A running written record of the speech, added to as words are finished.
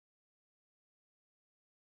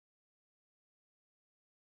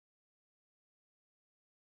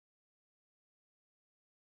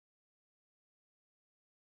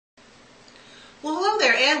Well, hello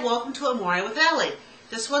there, and welcome to Amore with Allie.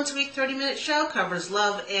 This once-a-week 30-minute show covers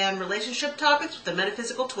love and relationship topics with a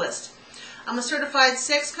metaphysical twist. I'm a certified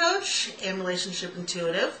sex coach and relationship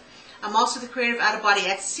intuitive. I'm also the creator of Out-of-Body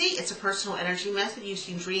Ecstasy. It's a personal energy method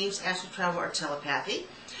using dreams, astral travel, or telepathy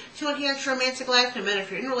to enhance your romantic life, no matter if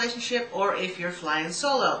you're in a relationship or if you're flying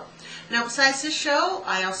solo. Now, besides this show,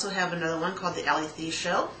 I also have another one called the Allie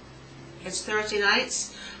Show. It's Thursday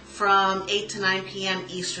nights from 8 to 9 p.m.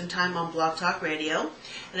 Eastern Time on Blog Talk Radio.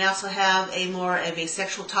 And I also have a more of a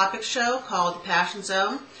sexual topic show called The Passion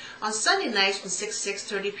Zone on Sunday nights from 6 to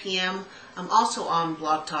 6:30 p.m. Also on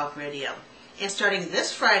Blog Talk Radio. And starting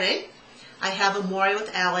this Friday, I have Amore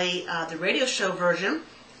with Allie, the radio show version,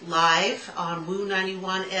 live on Woo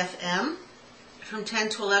 91 FM from 10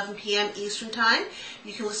 to 11 p.m. Eastern Time.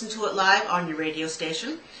 You can listen to it live on your radio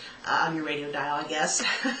station. On your radio dial, I guess,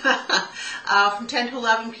 from 10 to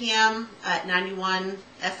 11 p.m. at 91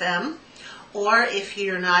 FM. Or if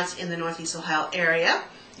you're not in the Northeast Ohio area,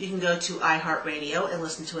 you can go to iHeartRadio and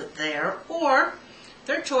listen to it there. Or,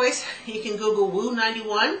 third choice, you can Google Woo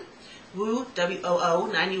 91, Woo, W-O-O,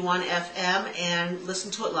 91 FM, and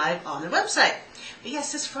listen to it live on their website. But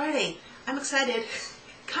yes, this Friday, I'm excited,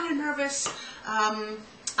 kind of nervous.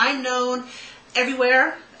 I'm known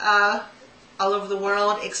everywhere, all over the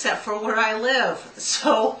world except for where I live.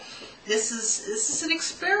 So this is an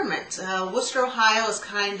experiment. Worcester, Ohio is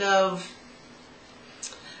kind of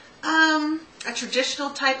a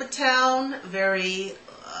traditional type of town, very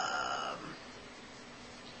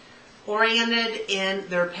oriented in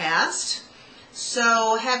their past.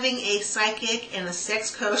 So having a psychic and a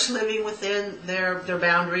sex coach living within their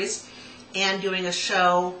boundaries and doing a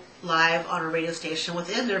show live on a radio station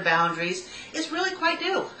within their boundaries is really quite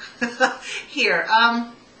new here.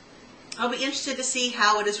 I'll be interested to see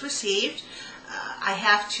how it is received. I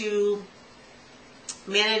have to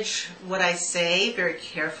manage what I say very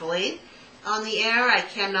carefully on the air. I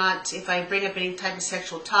cannot, if I bring up any type of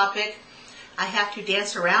sexual topic, I have to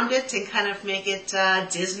dance around it and kind of make it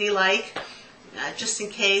Disney-like, just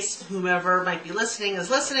in case whomever might be listening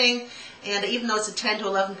is listening. And even though it's a 10 to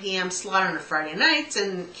 11 p.m. slot on a Friday night,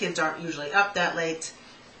 and kids aren't usually up that late,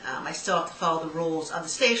 I still have to follow the rules of the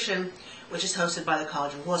station, which is hosted by the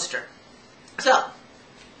College of Worcester. So,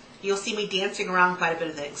 you'll see me dancing around quite a bit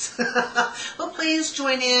of things. Well, please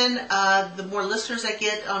join in. The more listeners I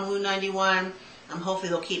get on Woo 91, hopefully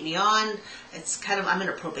they'll keep me on. It's kind of, I'm in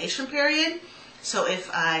a probation period. So if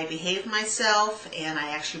I behave myself and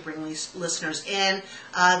I actually bring these listeners in,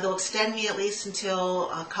 they'll extend me at least until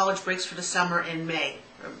college breaks for the summer in May,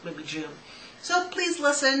 or maybe June. So please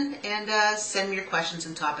listen and send me your questions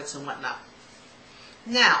and topics and whatnot.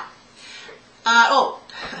 Now, to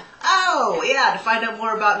find out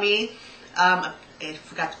more about me, I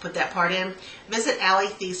forgot to put that part in, visit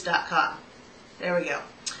AllieThies.com. There we go.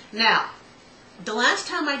 Now, the last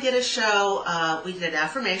time I did a show, we did an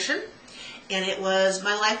affirmation. And it was,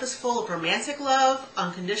 my life is full of romantic love,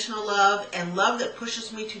 unconditional love, and love that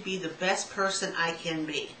pushes me to be the best person I can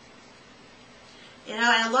be. You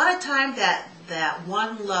know, and a lot of time that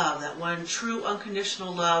one love, that one true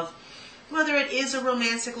unconditional love, whether it is a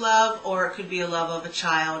romantic love or it could be a love of a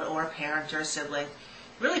child or a parent or a sibling,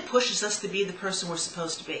 really pushes us to be the person we're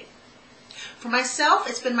supposed to be. For myself,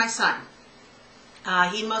 it's been my son.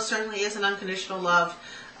 He most certainly is an unconditional love.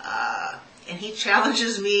 And he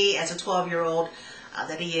challenges me as a 12-year-old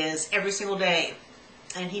that he is every single day.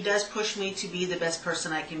 And he does push me to be the best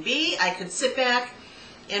person I can be. I could sit back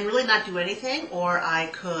and really not do anything, or I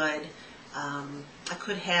could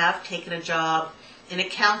have taken a job in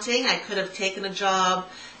accounting. I could have taken a job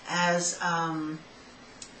as a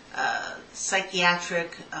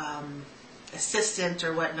psychiatric assistant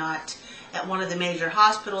or whatnot at one of the major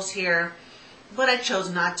hospitals here, but I chose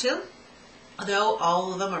not to. Though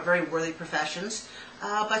all of them are very worthy professions,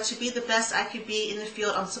 but to be the best I could be in the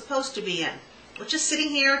field I'm supposed to be in, which is sitting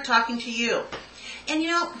here talking to you. And you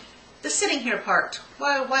know, the sitting here part,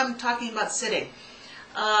 why I'm talking about sitting,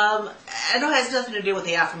 I know it has nothing to do with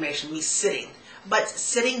the affirmation, me sitting, but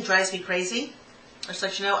sitting drives me crazy. Just to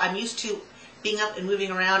let you know, I'm used to being up and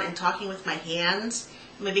moving around and talking with my hands.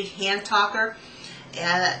 I'm a big hand talker.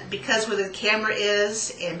 Because where the camera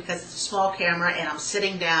is, and because it's a small camera and I'm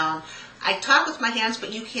sitting down, I talk with my hands,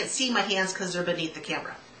 but you can't see my hands because they're beneath the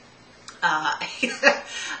camera.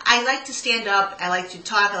 I like to stand up, I like to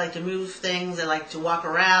talk, I like to move things, I like to walk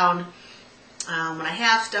around. When I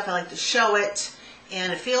have stuff, I like to show it,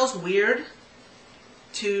 and it feels weird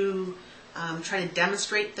to try to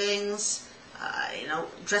demonstrate things,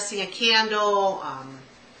 dressing a candle,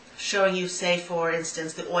 showing you, say, for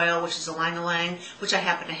instance, the oil, which is Ylang Ylang, which I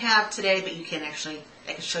happen to have today, but you can actually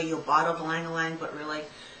I can show you a bottle of Ylang Ylang, but really,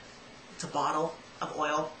 it's a bottle of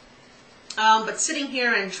oil. But sitting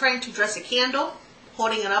here and trying to dress a candle,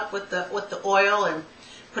 holding it up with the oil and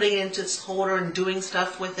putting it into its holder and doing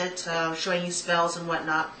stuff with it, showing you spells and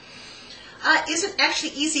whatnot, isn't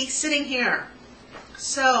actually easy sitting here.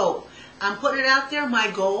 So I'm putting it out there. My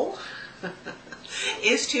goal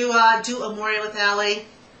is to do Amore with Allie,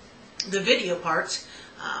 the video part,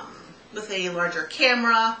 with a larger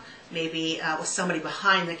camera, maybe with somebody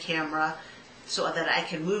behind the camera, so that I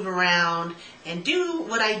can move around and do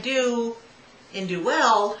what I do and do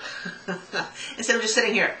well instead of just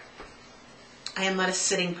sitting here. I am not a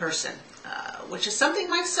sitting person, which is something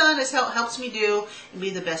my son helps me do and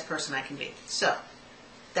be the best person I can be. So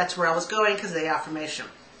that's where I was going because of the affirmation.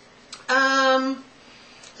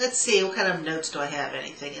 Let's see, what kind of notes do I have?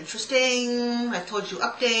 Anything interesting? I told you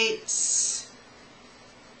updates.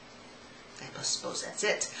 I suppose that's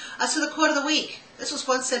it. So the quote of the week. This was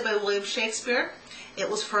once said by William Shakespeare. It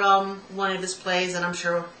was from one of his plays, and I'm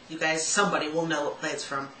sure you guys, somebody will know what play it's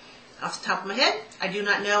from. Off the top of my head, I do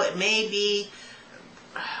not know. It may be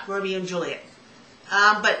Romeo and Juliet.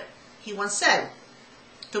 But he once said,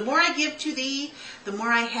 "The more I give to thee, the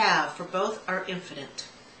more I have, for both are infinite."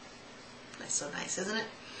 That's so nice, isn't it?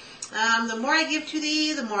 The more I give to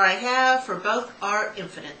thee, the more I have, for both are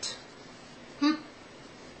infinite.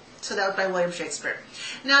 So that was by William Shakespeare.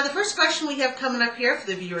 Now, the first question we have coming up here for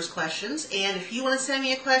the viewers' questions, and if you want to send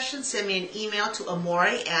me a question, send me an email to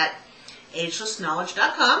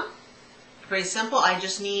amore@agelessknowledge.com. Very simple. I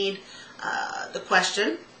just need the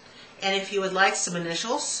question, and if you would like some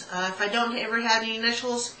initials. If I don't ever have any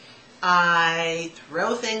initials, I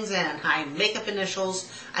throw things in. I make up initials.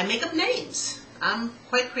 I make up names. I'm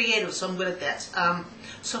quite creative, so I'm good at that.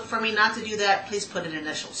 So for me not to do that, please put in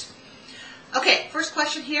initials. Okay, first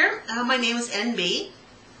question here. My name is NB.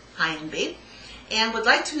 Hi, NB. And would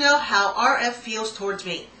like to know how RF feels towards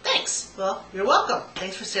me. Thanks. Well, you're welcome.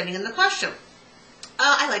 Thanks for sending in the question.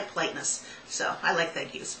 I like politeness, so I like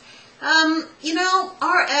thank yous. You know,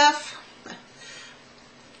 RF,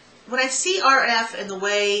 when I see RF and the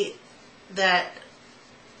way that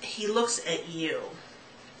he looks at you,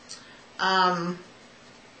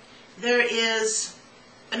 there is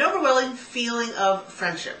an overwhelming feeling of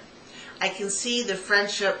friendship. I can see the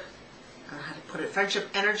friendship, I don't know how to put it, friendship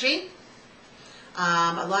energy.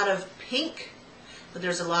 A lot of pink, but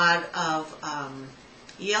there's a lot of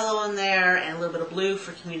yellow in there and a little bit of blue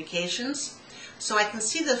for communications. So I can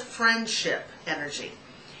see the friendship energy.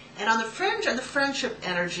 And on the fringe of the friendship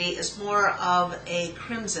energy is more of a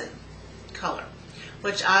crimson color,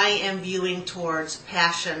 which I am viewing towards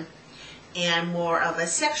passion and more of a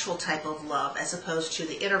sexual type of love as opposed to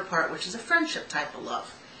the inner part, which is a friendship type of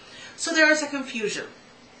love. So there is a confusion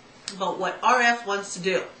about what RF wants to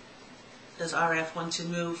do. Does RF want to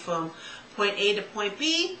move from point A to point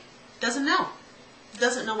B? Doesn't know.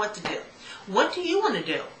 Doesn't know what to do. What do you want to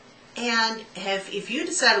do? And if you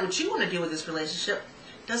decided what you want to do with this relationship,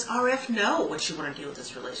 does RF know what you want to do with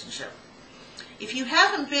this relationship? If you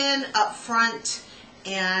haven't been upfront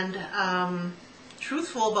and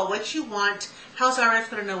truthful about what you want, how's RF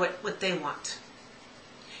going to know what they want?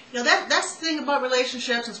 You know, that's the thing about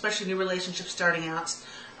relationships, especially new relationships starting out.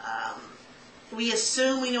 We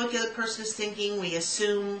assume we know what the other person is thinking. We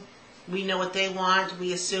assume we know what they want.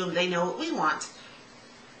 We assume they know what we want.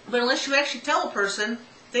 But unless you actually tell a person,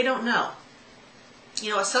 they don't know.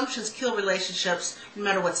 You know, assumptions kill relationships no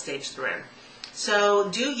matter what stage they're in. So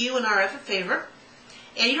do you and RF a favor.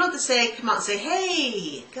 And you don't have to come out and say,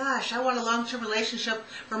 hey, gosh, I want a long-term relationship,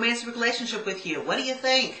 romantic relationship with you. What do you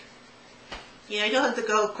think? You know, you don't have to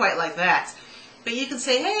go quite like that. But you can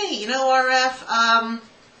say, hey, you know, RF,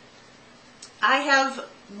 I have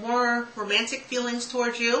more romantic feelings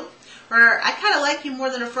towards you. Or I kind of like you more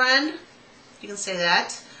than a friend. You can say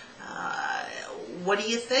that. What do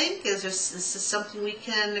you think? Is this something we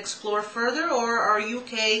can explore further? Or are you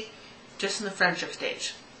okay just in the friendship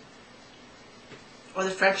stage? Or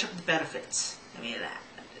the friendship with benefits? I mean,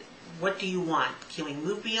 what do you want? Can we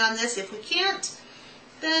move beyond this? If we can't,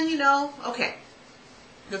 then, you know, okay,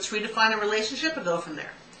 let's redefine a relationship and go from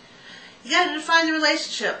there. You got to define the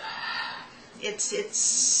relationship.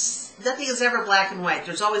 It's nothing is ever black and white.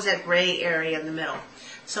 There's always that gray area in the middle.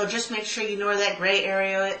 So just make sure you know where that gray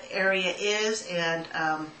area is and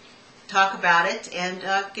talk about it and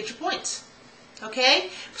get your points. Okay?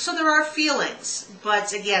 So there are feelings,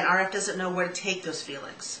 but again, RF doesn't know where to take those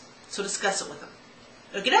feelings. So discuss it with them.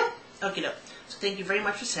 Okie doke? Okie doke. So thank you very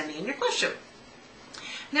much for sending in your question.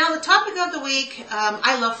 Now, the topic of the week,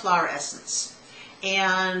 I love flower essence.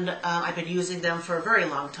 And I've been using them for a very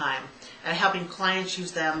long time. Helping clients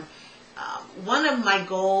use them One of my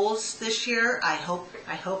goals this year, I hope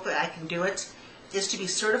I can do it, is to be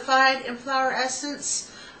certified in flower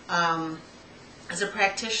essence. As a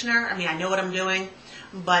practitioner, I mean, I know what I'm doing,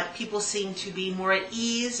 but people seem to be more at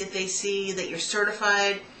ease if they see that you're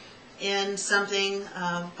certified in something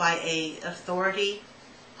by a authority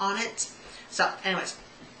on it. So, anyways,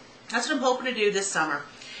 that's what I'm hoping to do this summer.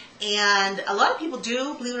 And a lot of people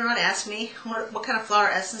do, believe it or not, ask me what kind of flower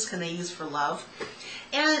essence can they use for love.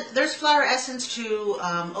 And there's flower essence to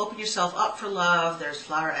open yourself up for love. There's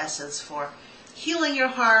flower essence for healing your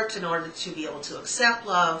heart in order to be able to accept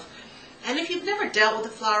love. And if you've never dealt with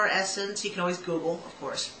a flower essence, you can always Google, of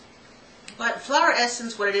course. But flower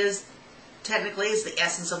essence, what it is technically, is the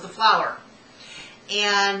essence of the flower.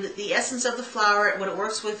 And the essence of the flower, what it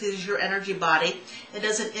works with is your energy body. It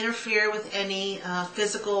doesn't interfere with any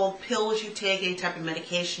physical pills you take, any type of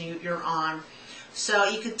medication you're on. So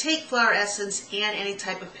you can take flower essence and any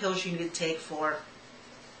type of pills you need to take for,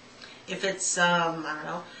 if it's, I don't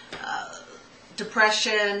know,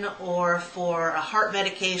 depression, or for a heart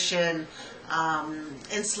medication,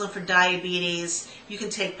 insulin for diabetes, you can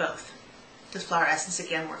take both. Because flower essence,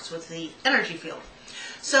 again, works with the energy field.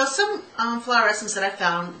 So some flower essence that I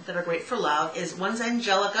found that are great for love is one's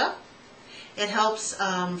Angelica. It helps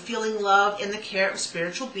feeling love in the care of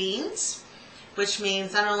spiritual beings, which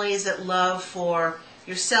means not only is it love for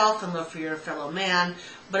yourself and love for your fellow man,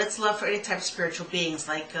 but it's love for any type of spiritual beings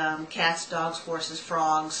like cats, dogs, horses,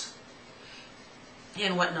 frogs,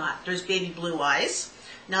 and whatnot. There's baby blue eyes.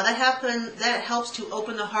 Now that helps to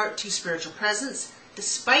open the heart to spiritual presence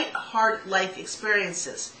despite hard life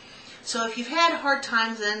experiences. So if you've had hard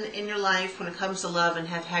times in your life when it comes to love and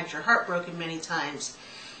have had your heart broken many times,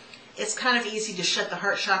 it's kind of easy to shut the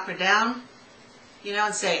heart chakra down,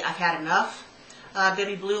 and say, I've had enough.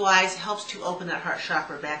 Baby blue eyes helps to open that heart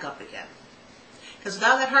chakra back up again. Because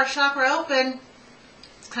without that heart chakra open,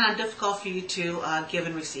 it's kind of difficult for you to give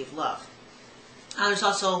and receive love. There's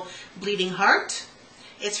also bleeding heart.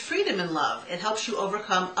 It's freedom in love. It helps you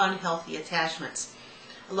overcome unhealthy attachments.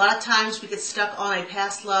 A lot of times we get stuck on a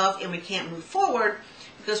past love and we can't move forward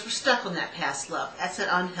because we're stuck on that past love. That's an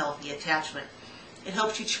unhealthy attachment. It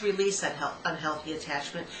helps you to release that unhealthy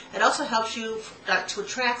attachment. It also helps you to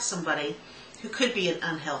attract somebody who could be an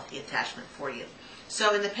unhealthy attachment for you.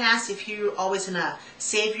 So in the past, if you're always in a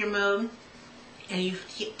savior mode, and you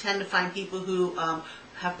tend to find people who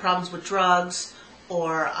have problems with drugs,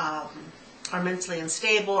 or are mentally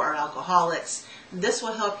unstable, or alcoholics, this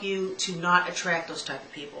will help you to not attract those type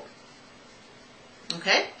of people.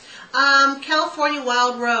 Okay? California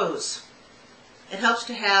Wild Rose. It helps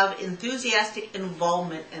to have enthusiastic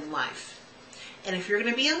involvement in life. And if you're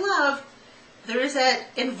going to be in love, there is that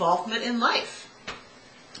involvement in life.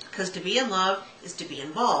 Because to be in love is to be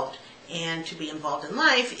involved. And to be involved in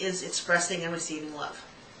life is expressing and receiving love.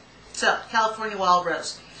 So, California Wild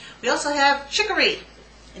Rose. We also have chicory.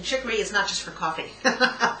 And chicory is not just for coffee.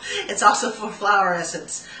 It's also for flower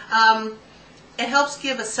essence. It helps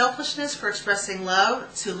give a selflessness for expressing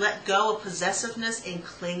love, to let go of possessiveness and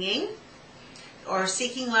clinging, or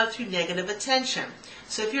seeking love through negative attention.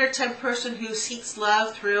 So if you're a type of person who seeks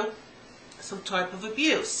love through some type of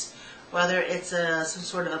abuse, whether it's some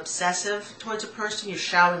sort of obsessive towards a person, you're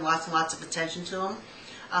showering lots and lots of attention to them,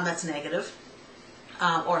 that's negative.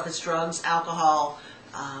 Or if it's drugs, alcohol,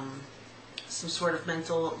 some sort of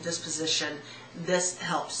mental disposition, this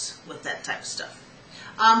helps with that type of stuff.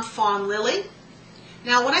 Fawn lily.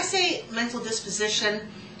 Now, when I say mental disposition,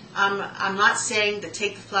 I'm not saying to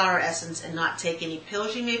take the flower essence and not take any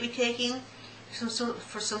pills you may be taking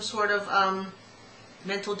for some sort of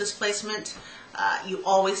mental displacement. You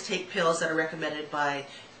always take pills that are recommended by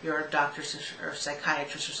your doctors or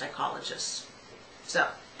psychiatrists or psychologists. So,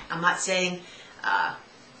 I'm not saying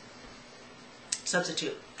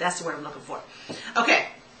substitute. That's the word I'm looking for. Okay.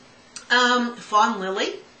 Fawn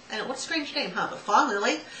lily. And what a strange name, huh? But fawn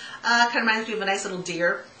lily kind of reminds me of a nice little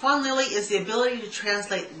deer. Fawn lily is the ability to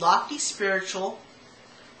translate lofty spiritual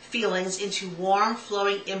feelings into warm,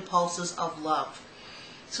 flowing impulses of love.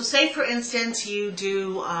 So say, for instance, you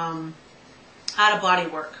do out-of-body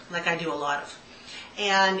work, like I do a lot of,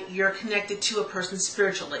 and you're connected to a person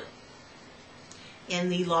spiritually in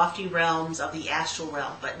the lofty realms of the astral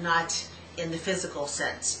realm, but not in the physical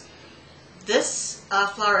sense. This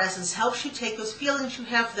flower essence helps you take those feelings you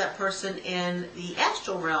have for that person in the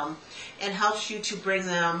astral realm and helps you to bring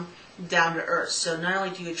them down to earth. So not only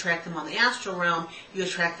do you attract them on the astral realm, you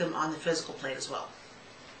attract them on the physical plane as well.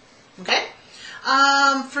 Okay?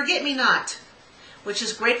 Forget-me-not, which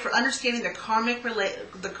is great for understanding the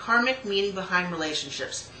karmic meaning behind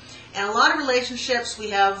relationships. And a lot of relationships we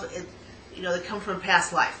have, they come from a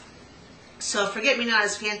past life. So forget-me-not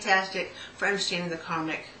is fantastic for understanding the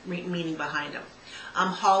karmic meaning behind them.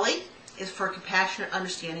 Holly is for compassionate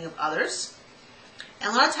understanding of others.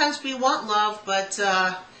 And a lot of times we want love, but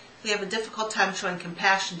we have a difficult time showing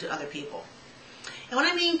compassion to other people. And when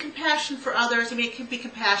I mean compassion for others, I mean it could be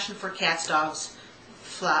compassion for cats, dogs,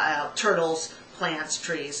 turtles, plants,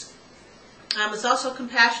 trees. It's also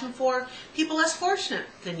compassion for people less fortunate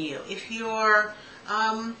than you. If you're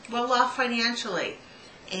well off financially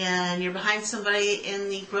and you're behind somebody in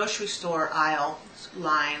the grocery store aisle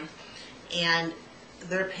line and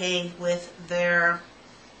they're paying with their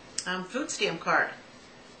food stamp card,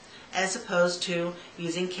 as opposed to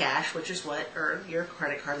using cash, which is what, or your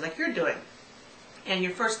credit card like you're doing. And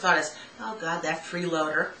your first thought is, oh God, that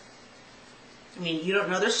freeloader. I mean, you don't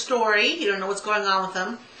know their story, you don't know what's going on with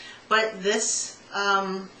them, but this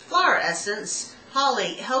flower essence,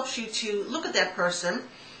 Holly, helps you to look at that person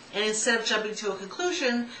and instead of jumping to a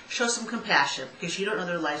conclusion, show some compassion, because you don't know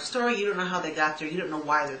their life story, you don't know how they got there, you don't know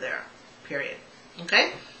why they're there, period.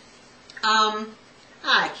 Okay?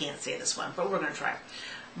 I can't say this one, but we're going to try.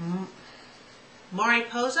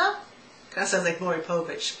 Mariposa? Kind of sounds like Maury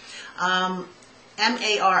Povich. Mariposa.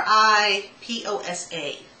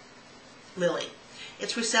 Lily.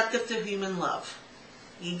 It's receptive to human love.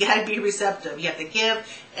 You gotta be receptive. You have to give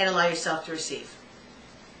and allow yourself to receive.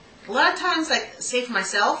 A lot of times, like, say for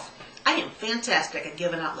myself, I am fantastic at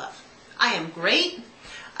giving out love. I am great.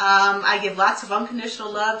 I give lots of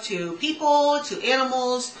unconditional love to people, to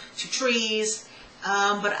animals, to trees,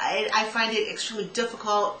 but I find it extremely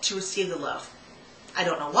difficult to receive the love. I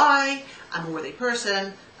don't know why. I'm a worthy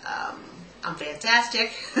person. I'm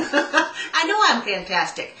fantastic. I know I'm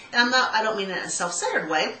fantastic. And I don't mean it in a self-centered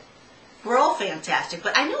way. We're all fantastic,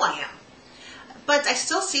 but I know I am. But I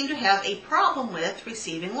still seem to have a problem with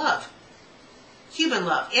receiving love. Human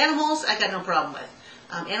love. Animals, I got no problem with.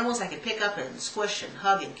 Animals I can pick up and squish and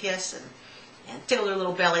hug and kiss and tickle their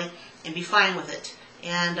little belly and be fine with it.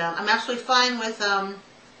 And I'm absolutely fine with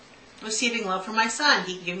receiving love from my son.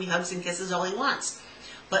 He can give me hugs and kisses all he wants.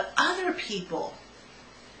 But other people,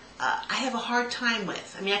 I have a hard time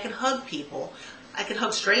with. I mean, I can hug people. I can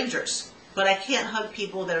hug strangers. But I can't hug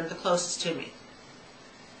people that are the closest to me.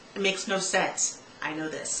 It makes no sense. I know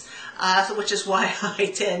this. Which is why I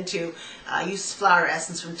tend to use flower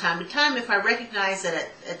essence from time to time if I recognize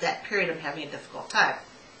that at that period I'm having a difficult time.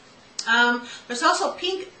 There's also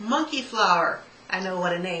pink monkey flower. I know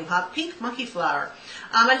what a name, huh? Pink monkey flower.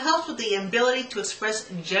 It helps with the ability to express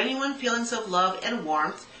genuine feelings of love and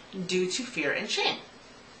warmth due to fear and shame.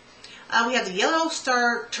 We have the yellow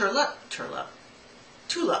star tulip.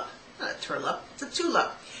 Not a tulip, it's a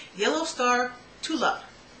tulip. Yellow star tulip,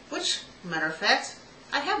 which, matter of fact,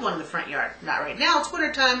 I have one in the front yard. Not right now, it's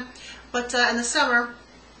winter time, but in the summer,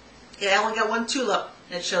 I only got one tulip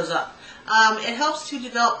that shows up. It helps to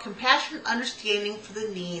develop compassionate understanding for the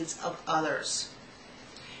needs of others.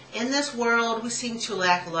 In this world, we seem to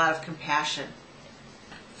lack a lot of compassion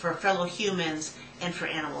for fellow humans and for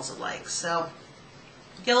animals alike. So,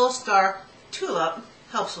 yellow star tulip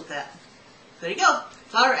helps with that. There you go.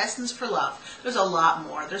 Flower essence for love. There's a lot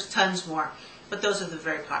more. There's tons more. But those are the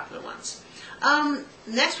very popular ones.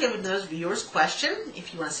 Next, we have another viewer's question.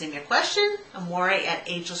 If you want to send me a question,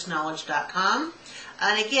 Amore@agelessknowledge.com.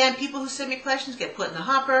 And again, people who send me questions get put in the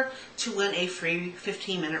hopper to win a free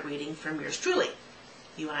 15-minute reading from yours truly.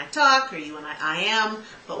 You and I talk, or you and I am,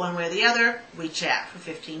 but one way or the other, we chat for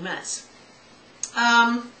 15 minutes.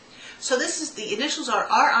 So this is, the initials are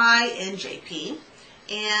R.I. and J.P.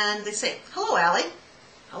 And they say, hello, Allie.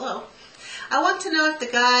 Hello. I want to know if the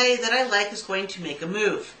guy that I like is going to make a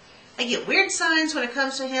move. I get weird signs when it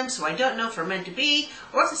comes to him, so I don't know if we're meant to be,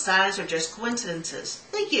 or if the signs are just coincidences.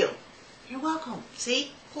 Thank you. You're welcome.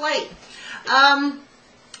 See? Polite. I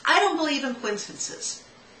don't believe in coincidences.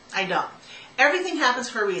 I don't. Everything happens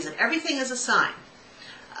for a reason. Everything is a sign.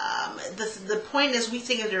 The point is, we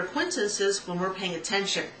think that there are coincidences when we're paying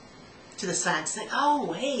attention to the signs. Think,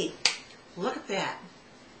 oh, hey, look at that.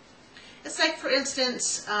 It's like, for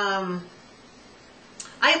instance, I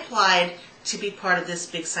applied to be part of this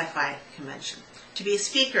big sci-fi convention, to be a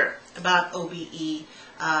speaker about OBE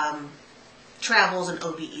travels and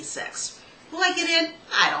OBE sex. Will I get in?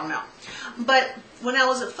 I don't know. But when I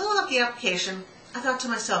was filling out the application, I thought to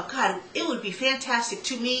myself, God, it would be fantastic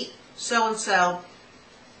to meet so-and-so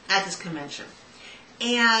at this convention.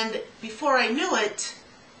 And before I knew it,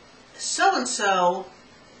 so-and-so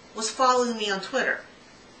was following me on Twitter.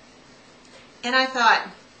 And I thought,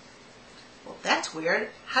 well, that's weird.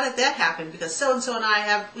 How did that happen? Because so-and-so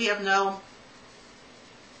and we have no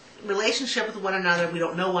relationship with one another. We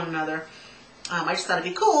don't know one another. I just thought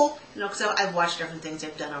it'd be cool, because I've watched different things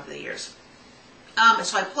they've done over the years.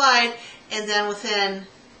 So I applied, and then within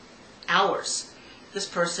hours, this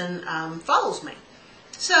person follows me.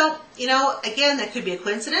 So, again, that could be a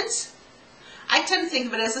coincidence. I tend to think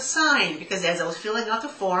of it as a sign, because as I was filling out the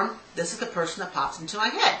form, this is the person that pops into my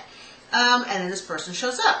head. And then this person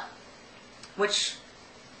shows up, which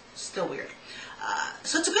is still weird.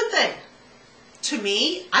 So it's a good thing. To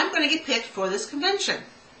me, I'm going to get picked for this convention.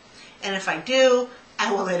 And if I do,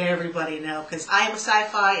 I will let everybody know, because I am a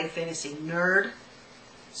sci-fi and fantasy nerd.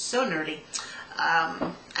 So nerdy.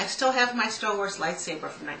 I still have my Star Wars lightsaber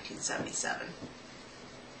from 1977.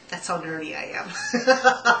 That's how nerdy I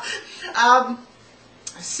am.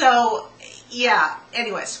 So, yeah.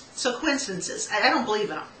 Anyways, so coincidences. I don't believe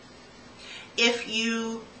in them. If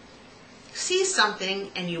you see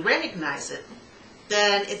something and you recognize it,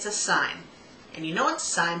 then it's a sign. And you know it's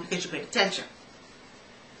a sign because you paid attention.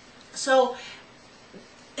 So,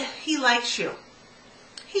 he likes you.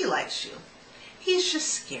 He likes you. He's just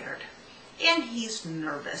scared. And he's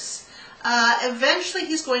nervous. Eventually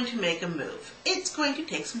he's going to make a move. It's going to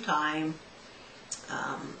take some time.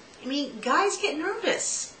 Guys get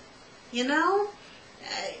nervous,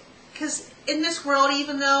 because in this world,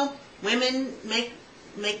 even though women make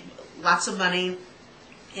lots of money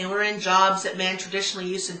and we're in jobs that men traditionally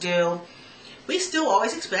used to do, we still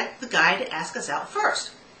always expect the guy to ask us out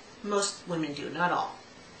first. Most women do, not all.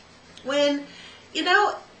 When,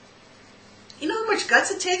 how much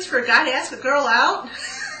guts it takes for a guy to ask a girl out?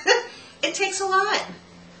 It takes a lot.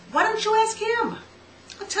 Why don't you ask him?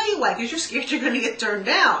 I'll tell you why, because you're scared you're going to get turned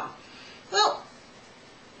down. Well,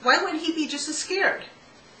 why wouldn't he be just as scared?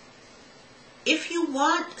 If you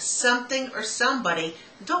want something or somebody,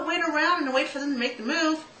 don't wait around and wait for them to make the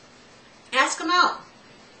move. Ask them out.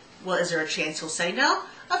 Well, is there a chance he'll say no?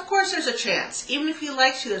 Of course there's a chance. Even if he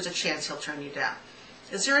likes you, there's a chance he'll turn you down.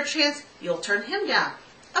 Is there a chance you'll turn him down?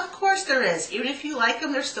 Of course there is. Even if you like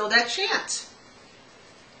him, there's still that chance.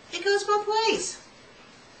 It goes both ways.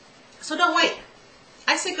 So don't wait.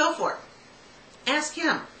 I say go for it. Ask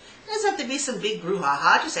him. It doesn't have to be some big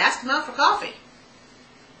brouhaha. Just ask him out for coffee.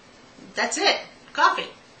 That's it.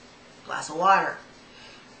 Coffee. Glass of water.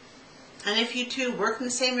 And if you two work in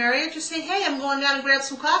the same area, just say, hey, I'm going down and grab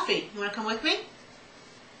some coffee. You want to come with me?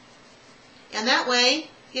 And that way,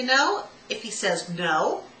 if he says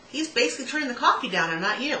no, he's basically turning the coffee down and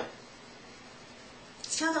not you.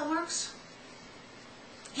 See how that works?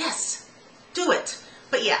 Yes. Do it.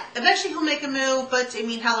 But yeah, eventually he'll make a move, but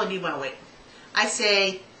how long do you want to wait? I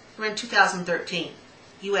say, we're in 2013.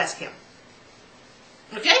 You ask him.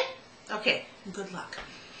 Okay? Okay. Good luck.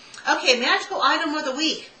 Okay, magical item of the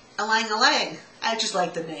week. Ylang Ylang. I just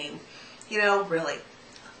like the name. Really.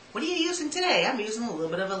 What are you using today? I'm using a little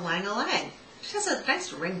bit of Ylang Ylang. It has a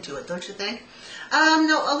nice ring to it, don't you think?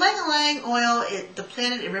 No, Ylang Ylang oil, the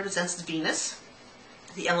planet, it represents Venus.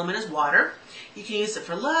 The element is water. You can use it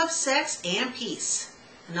for love, sex, and peace.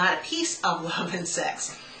 Not a piece of love and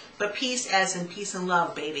sex, but peace as in peace and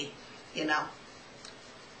love, baby.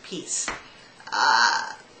 Peace.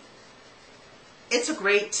 It's a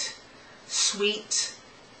great, sweet,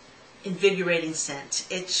 invigorating scent.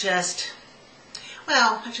 It's just,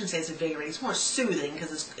 well, I shouldn't say it's invigorating. It's more soothing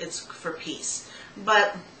because it's for peace.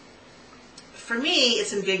 But for me,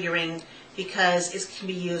 it's invigorating because it can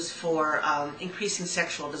be used for increasing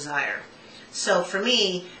sexual desire. So for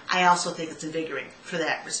me, I also think it's invigorating for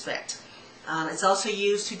that respect. It's also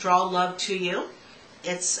used to draw love to you.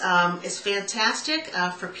 It's fantastic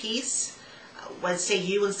for peace. Let's say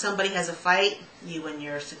you and somebody has a fight, you and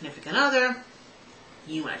your significant other,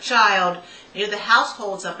 you and a child, the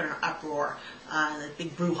household's up in an uproar, a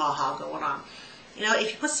big brouhaha going on.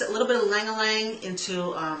 If you put a little bit of Ylang Ylang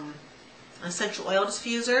into an essential oil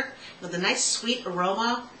diffuser, the nice sweet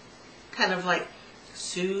aroma kind of like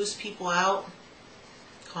soothes people out,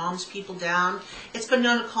 calms people down. It's been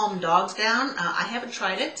known to calm dogs down. I haven't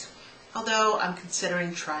tried it, although I'm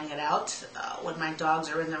considering trying it out when my dogs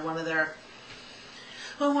are in one of their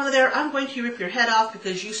I'm going to rip your head off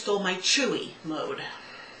because you stole my chewy mode.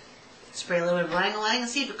 Spray a little bit of Ylang Ylang and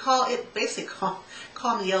see if it basically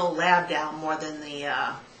calm the yellow lab down more than the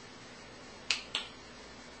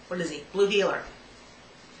Blue Healer.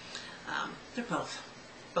 They're both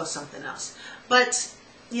something else. But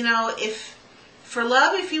if for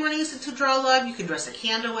love, if you want to use it to draw love, you can dress a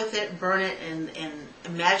candle with it, burn it, and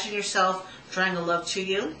imagine yourself drawing a love to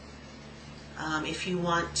you. If you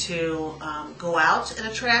want to go out and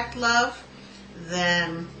attract love,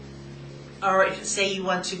 then, or if say you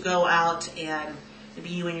want to go out and maybe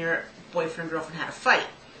you and your boyfriend or girlfriend had a fight,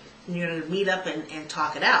 and you're going to meet up and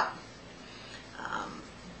talk it out.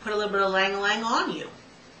 Put a little bit of Ylang Ylang on you.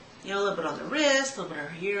 You know, a little bit on the wrist, a little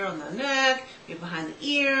bit here on the neck, maybe behind the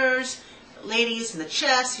ears, ladies in the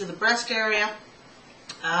chest, the breast area,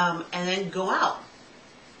 and then go out.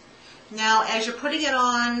 Now, as you're putting it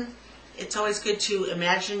on, it's always good to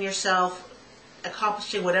imagine yourself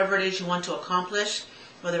accomplishing whatever it is you want to accomplish,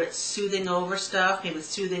 whether it's soothing over stuff, maybe it's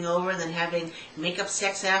soothing over and then having makeup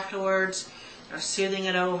sex afterwards, or soothing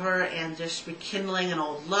it over and just rekindling an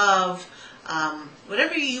old love.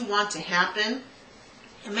 Whatever you want to happen,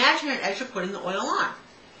 imagine it as you're putting the oil on.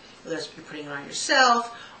 Whether it's you're putting it on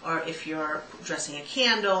yourself, or if you're dressing a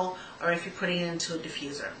candle, or if you're putting it into a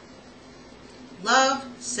diffuser. Love,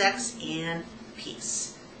 sex, and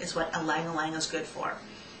peace is what Ylang Ylang is good for.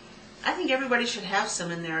 I think everybody should have some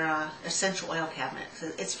in their essential oil cabinet.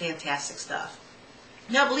 It's fantastic stuff.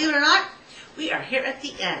 Now, believe it or not, we are here at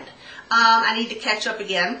the end. I need to catch up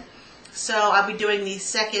again. So I'll be doing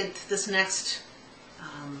this next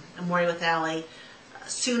Amore with Allie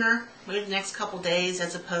sooner, maybe the next couple days,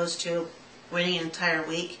 as opposed to waiting an entire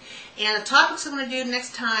week. And the topics I'm going to do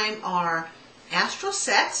next time are astral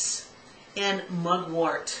sex and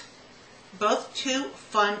mugwort. Both two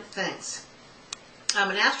fun things.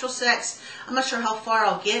 In astral sex, I'm not sure how far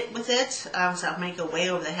I'll get with it, so I may go way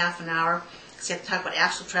over the half an hour, because you have to talk about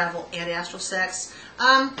astral travel and astral sex.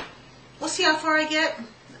 We'll see how far I get.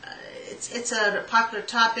 It's a popular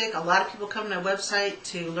topic. A lot of people come to my website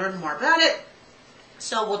to learn more about it,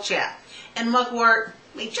 so we'll chat. And mugwort,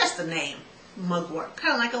 I mean, just the name, mugwort,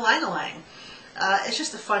 kind of like Ylang Ylang. It's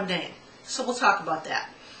just a fun name, so we'll talk about that.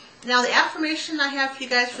 Now, the affirmation I have for you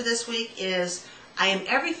guys for this week is, I am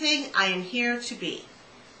everything I am here to be.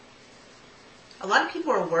 A lot of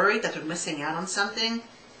people are worried that they're missing out on something,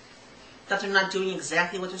 that they're not doing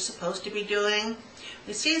exactly what they're supposed to be doing. When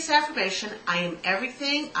you say this affirmation, I am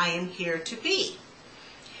everything I am here to be,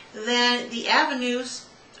 then the avenues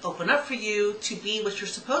open up for you to be what you're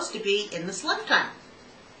supposed to be in this lifetime.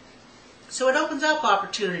 So it opens up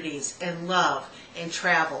opportunities and love and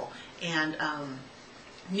travel and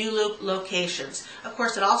new locations. Of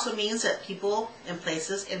course, it also means that people and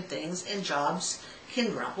places and things and jobs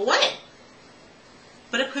can drop away.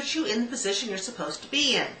 But it puts you in the position you're supposed to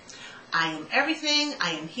be in. I am everything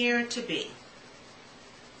I am here to be.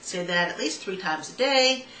 Say that at least 3 times a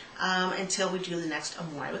day until we do the next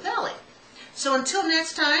Amore with Allie. So until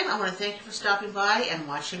next time, I want to thank you for stopping by and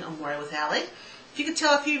watching Amore with Allie. If you could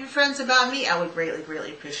tell a few of your friends about me, I would greatly,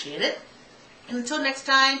 greatly appreciate it. And until next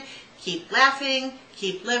time, keep laughing,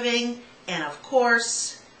 keep living, and of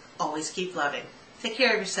course, always keep loving. Take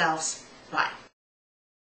care of yourselves. Bye.